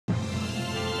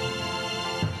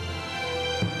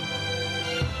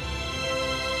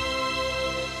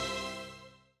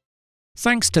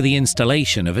Thanks to the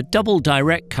installation of a double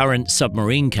direct current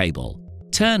submarine cable,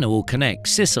 Terna will connect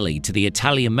Sicily to the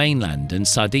Italian mainland and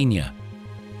Sardinia.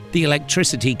 The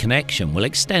electricity connection will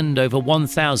extend over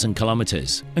 1,000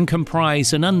 kilometres and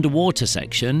comprise an underwater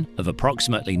section of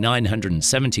approximately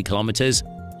 970 kilometres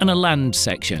and a land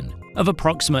section of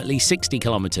approximately 60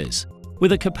 kilometres,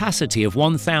 with a capacity of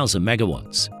 1,000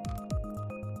 megawatts.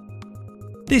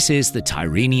 This is the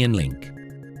Tyrrhenian Link,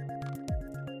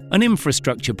 an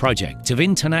infrastructure project of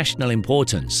international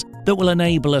importance that will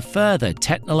enable a further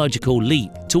technological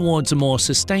leap towards a more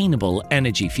sustainable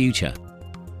energy future.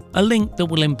 A link that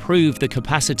will improve the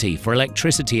capacity for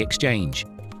electricity exchange,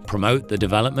 promote the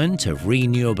development of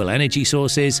renewable energy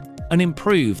sources, and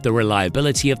improve the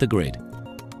reliability of the grid.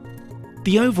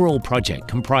 The overall project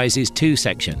comprises two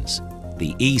sections: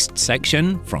 the east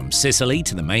section from Sicily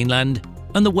to the mainland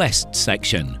and the west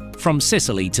section from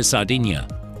Sicily to Sardinia.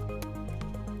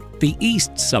 The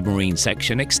east submarine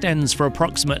section extends for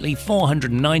approximately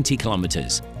 490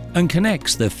 kilometres and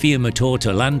connects the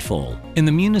Fiumetorta landfall in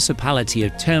the municipality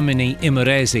of Termini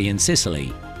Imerese in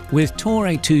Sicily with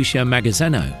Torre Tuscia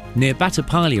Magazzeno near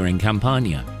Battipaglia in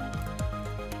Campania.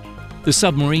 The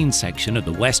submarine section of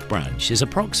the west branch is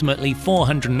approximately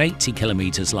 480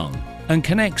 kilometres long and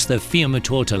connects the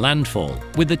Fiumetorta landfall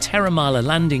with the Terramala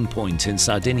landing point in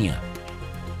Sardinia.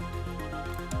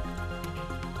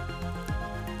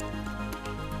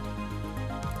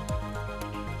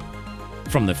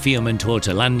 From the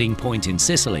Fiumetorta landing point in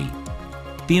Sicily,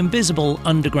 the invisible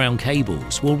underground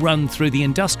cables will run through the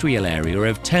industrial area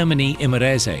of Termini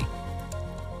Imerese.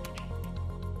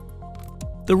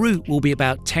 The route will be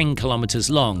about 10 kilometres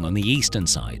long on the eastern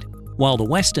side, while the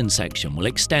western section will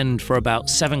extend for about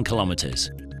 7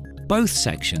 kilometres. Both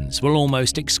sections will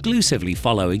almost exclusively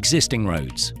follow existing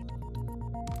roads.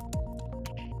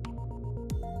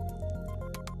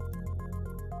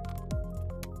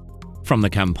 From the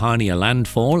Campania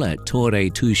landfall at Torre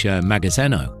Tuscia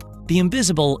Magazzeno, the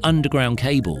invisible underground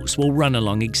cables will run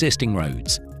along existing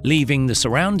roads, leaving the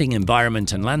surrounding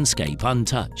environment and landscape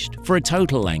untouched for a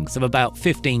total length of about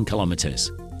 15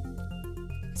 kilometres.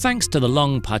 Thanks to the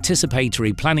long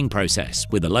participatory planning process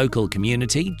with the local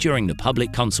community during the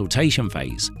public consultation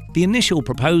phase, the initial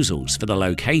proposals for the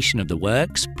location of the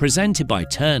works presented by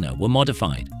Terna were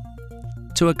modified.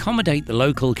 To accommodate the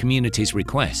local community's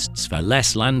requests for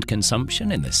less land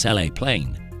consumption in the Sele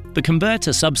Plain, the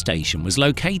converter substation was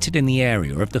located in the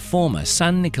area of the former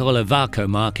San Nicola Varco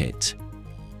market.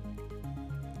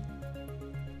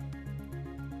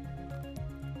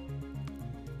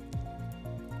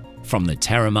 From the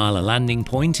Terramala landing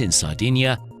point in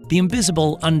Sardinia, the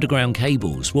invisible underground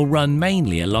cables will run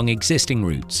mainly along existing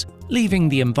routes, leaving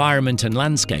the environment and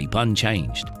landscape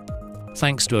unchanged.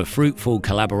 Thanks to a fruitful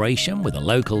collaboration with the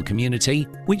local community,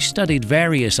 which studied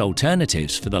various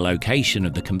alternatives for the location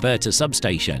of the converter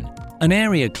substation, an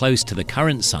area close to the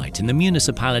current site in the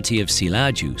municipality of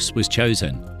Silagius was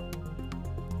chosen.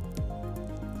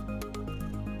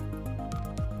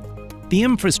 The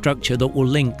infrastructure that will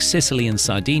link Sicily and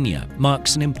Sardinia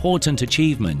marks an important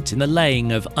achievement in the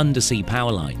laying of undersea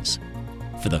power lines.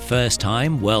 For the first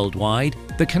time worldwide,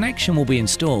 the connection will be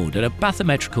installed at a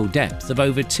bathymetrical depth of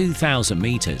over 2,000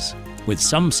 metres, with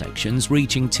some sections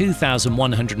reaching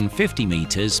 2,150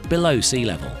 metres below sea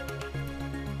level.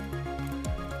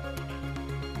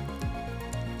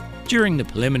 During the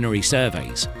preliminary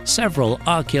surveys, several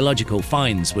archaeological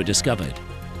finds were discovered,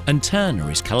 and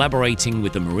Terna is collaborating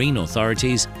with the marine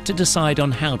authorities to decide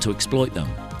on how to exploit them.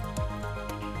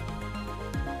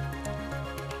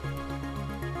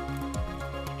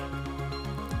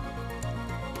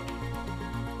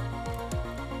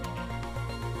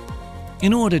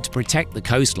 In order to protect the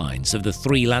coastlines of the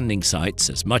three landing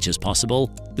sites as much as possible,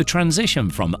 the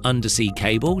transition from undersea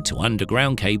cable to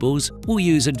underground cables will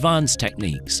use advanced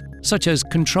techniques, such as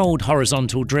controlled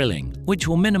horizontal drilling, which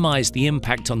will minimize the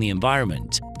impact on the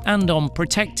environment, and on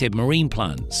protected marine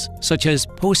plants, such as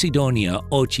Posidonia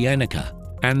oceanica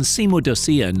and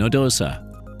Cimodocea nodosa.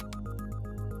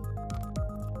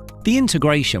 The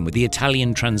integration with the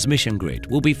Italian transmission grid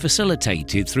will be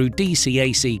facilitated through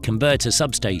DC-AC converter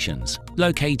substations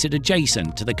located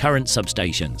adjacent to the current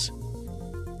substations.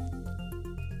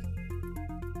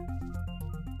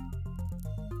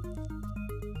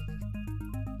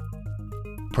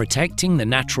 Protecting the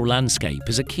natural landscape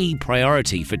is a key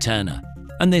priority for Terna,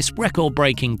 and this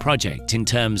record-breaking project in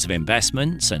terms of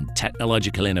investments and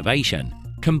technological innovation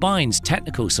combines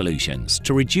technical solutions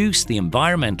to reduce the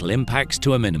environmental impacts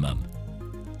to a minimum.